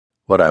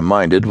What I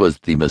minded was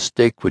the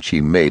mistake which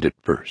he made at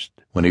first,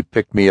 when he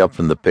picked me up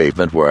from the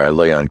pavement where I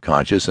lay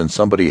unconscious and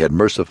somebody had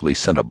mercifully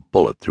sent a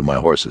bullet through my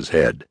horse's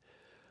head.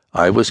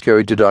 I was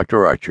carried to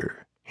Dr.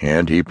 Archer,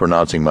 and he,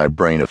 pronouncing my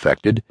brain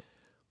affected,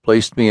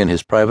 placed me in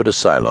his private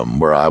asylum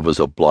where I was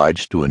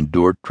obliged to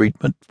endure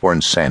treatment for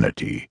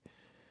insanity.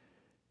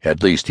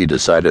 At least he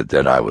decided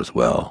that I was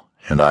well,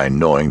 and I,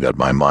 knowing that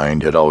my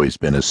mind had always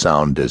been as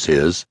sound as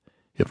his,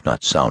 if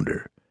not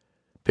sounder,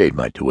 paid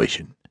my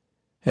tuition,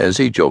 as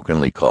he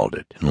jokingly called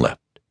it, and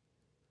left.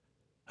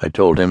 I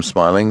told him,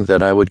 smiling,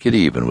 that I would get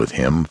even with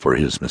him for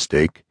his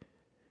mistake,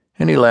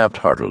 and he laughed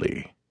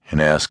heartily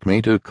and asked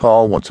me to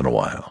call once in a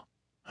while.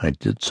 I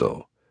did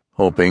so,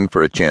 hoping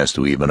for a chance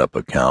to even up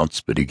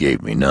accounts, but he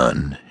gave me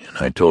none, and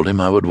I told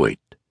him I would wait.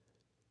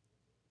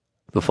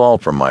 The fall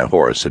from my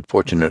horse had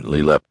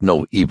fortunately left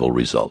no evil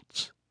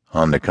results.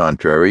 On the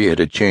contrary, it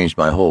had changed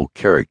my whole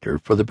character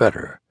for the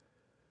better.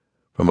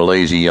 From a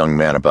lazy young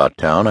man about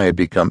town, I had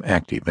become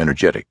active,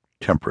 energetic,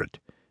 temperate,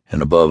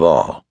 and above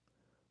all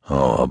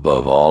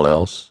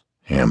else,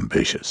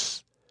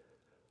 ambitious.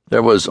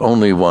 There was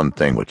only one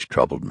thing which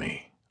troubled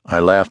me. I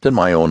laughed at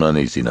my own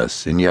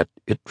uneasiness, and yet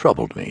it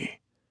troubled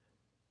me.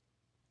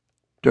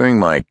 During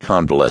my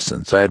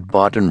convalescence, I had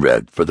bought and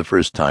read for the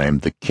first time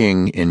The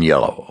King in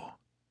Yellow.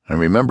 I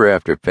remember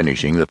after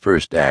finishing the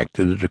first act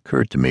that it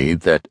occurred to me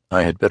that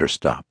I had better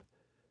stop.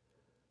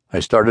 I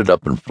started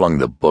up and flung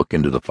the book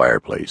into the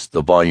fireplace.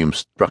 The volume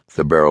struck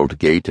the barreled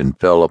gate and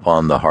fell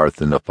upon the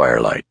hearth in the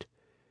firelight.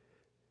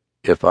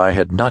 If I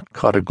had not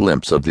caught a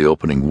glimpse of the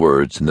opening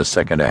words in the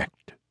second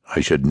act,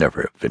 I should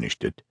never have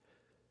finished it.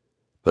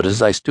 But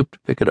as I stooped to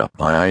pick it up,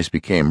 my eyes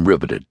became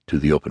riveted to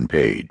the open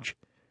page,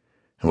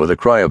 and with a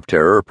cry of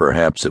terror,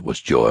 perhaps it was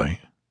joy,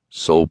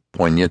 so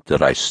poignant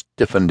that I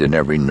stiffened in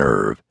every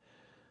nerve,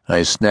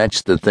 I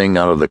snatched the thing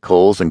out of the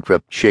coals and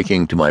crept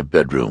shaking to my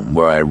bedroom,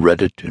 where I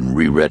read it and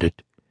reread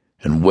it,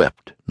 and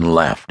wept and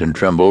laughed and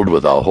trembled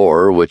with a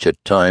horror which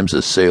at times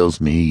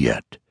assails me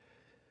yet.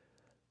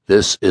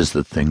 This is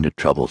the thing that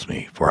troubles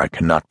me, for I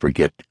cannot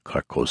forget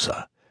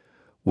Carcosa,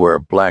 where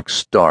black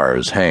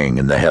stars hang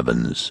in the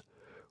heavens,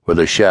 where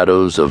the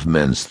shadows of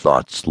men's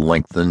thoughts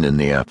lengthen in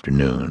the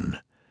afternoon,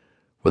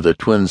 where the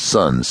twin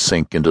suns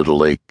sink into the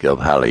lake of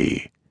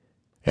Hali,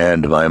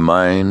 and my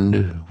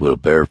mind will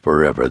bear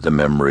forever the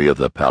memory of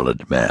the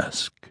pallid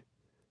mask.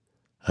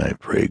 I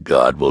pray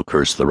God will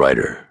curse the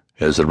writer,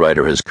 as the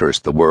writer has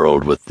cursed the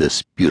world with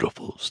this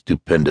beautiful,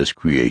 stupendous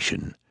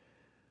creation,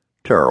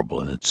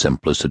 terrible in its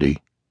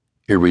simplicity,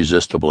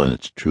 irresistible in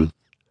its truth,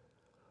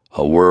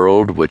 a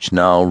world which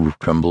now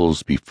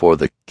trembles before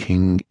the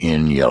King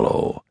in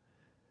Yellow.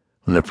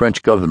 When the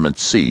French government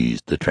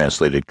seized the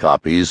translated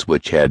copies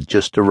which had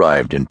just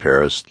arrived in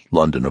Paris,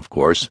 London, of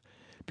course,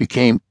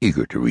 became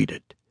eager to read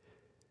it.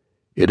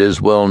 It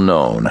is well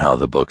known how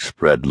the book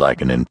spread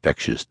like an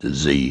infectious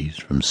disease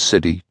from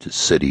city to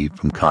city,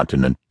 from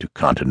continent to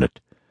continent,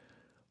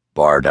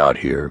 barred out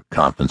here,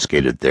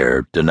 confiscated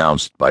there,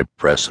 denounced by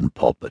press and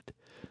pulpit,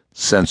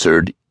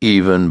 censored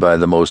even by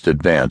the most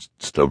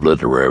advanced of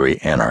literary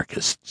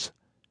anarchists.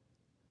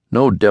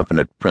 No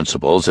definite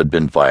principles had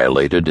been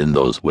violated in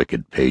those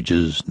wicked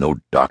pages, no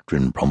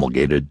doctrine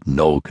promulgated,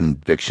 no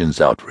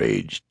convictions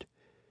outraged.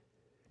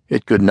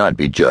 It could not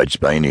be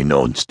judged by any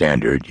known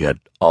standard, yet,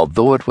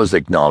 although it was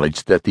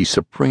acknowledged that the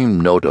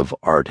supreme note of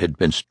art had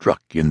been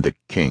struck in The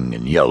King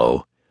in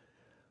Yellow,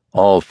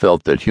 all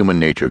felt that human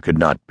nature could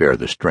not bear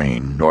the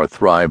strain, nor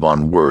thrive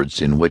on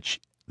words in which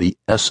the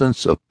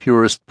essence of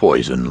purest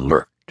poison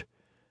lurked.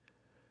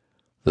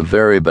 The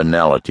very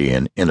banality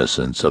and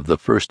innocence of the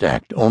first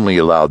act only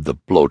allowed the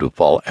blow to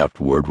fall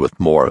afterward with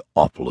more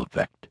awful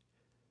effect.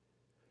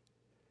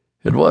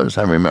 It was,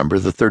 I remember,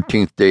 the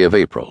 13th day of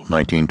April,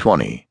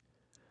 1920,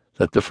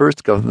 that the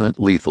first government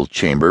lethal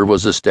chamber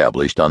was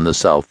established on the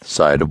south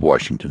side of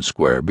Washington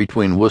Square,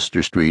 between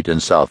Wooster Street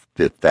and South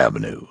Fifth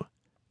Avenue.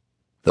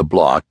 The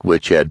block,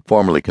 which had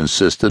formerly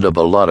consisted of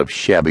a lot of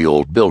shabby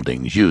old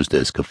buildings used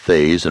as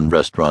cafes and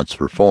restaurants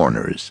for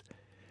foreigners,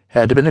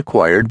 had been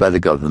acquired by the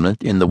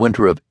government in the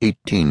winter of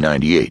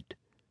 1898.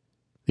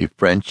 The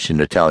French and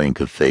Italian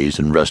cafes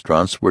and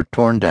restaurants were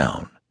torn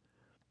down.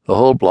 The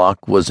whole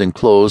block was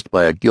enclosed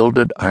by a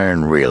gilded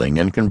iron railing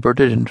and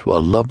converted into a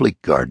lovely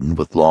garden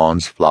with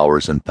lawns,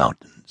 flowers, and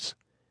fountains.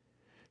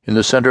 In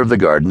the center of the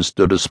garden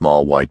stood a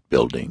small white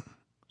building,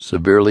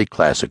 severely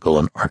classical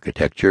in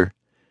architecture,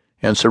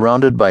 and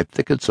surrounded by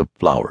thickets of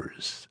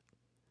flowers.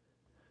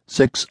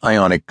 6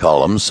 Ionic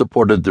columns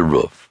supported the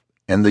roof,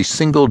 and the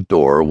single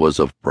door was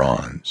of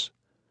bronze.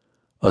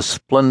 A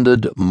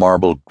splendid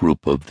marble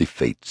group of the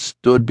Fates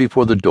stood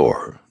before the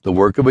door, the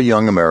work of a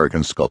young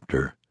American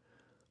sculptor,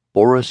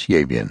 Boris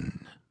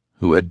Yevyen,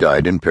 who had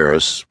died in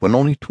Paris when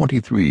only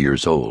 23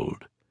 years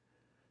old.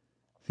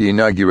 The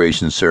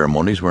inauguration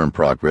ceremonies were in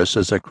progress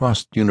as I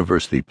crossed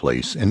University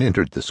Place and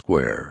entered the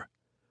square.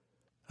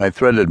 I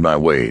threaded my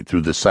way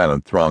through the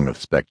silent throng of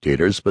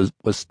spectators, but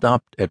was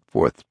stopped at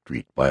 4th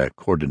Street by a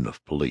cordon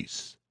of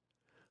police.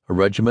 A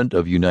regiment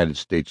of United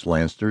States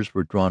Lancers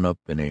were drawn up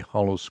in a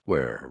hollow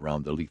square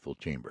around the lethal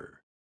chamber.